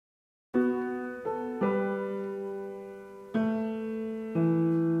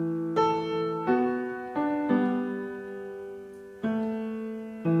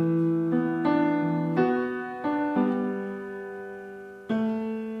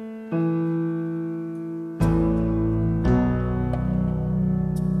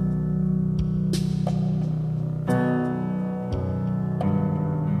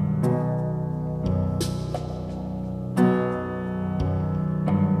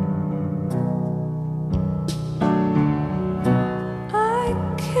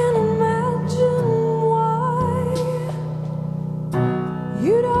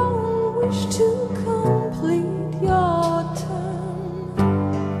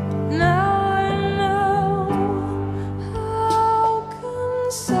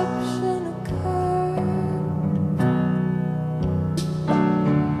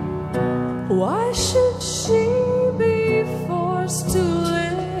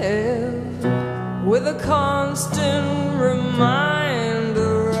with a constant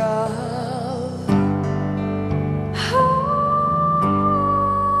reminder of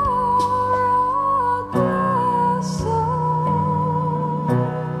our glass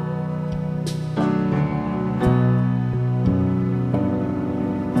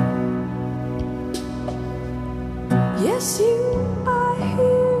yes, I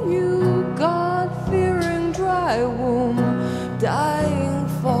hear you, God-fearing dry womb, dying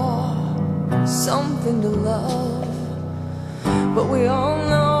for something to love. But we all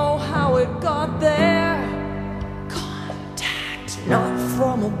know how it got there. Contact not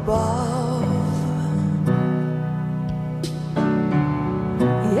from above.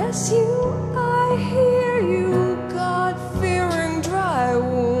 Yes, I hear you, God-fearing dry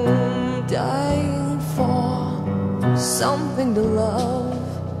womb, dying for something to love.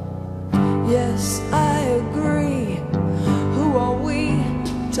 Yes, I agree. Who are we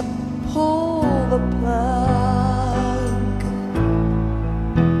to pull the plug?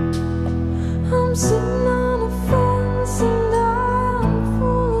 I'm sitting on a fence and I'm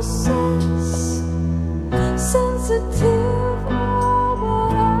full of sense, sensitive, oh,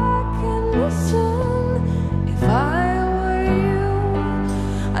 but I can listen. If I were you,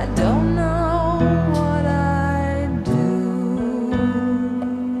 I don't know what I'd do.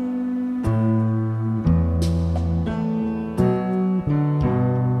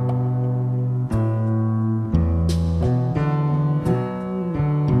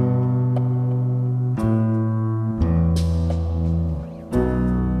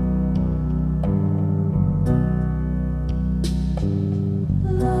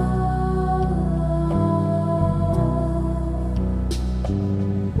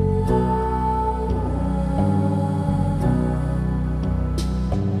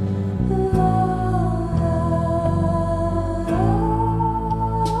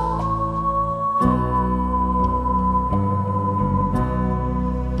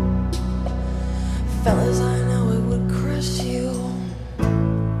 Fellas, I know it would crush you.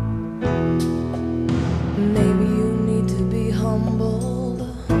 Maybe you need to be humbled.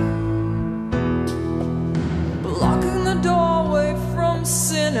 Blocking the doorway from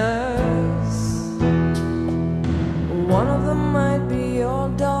sinners. One of them might be your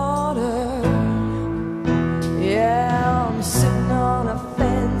daughter. Yeah, I'm sitting on a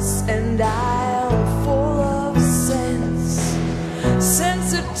fence and I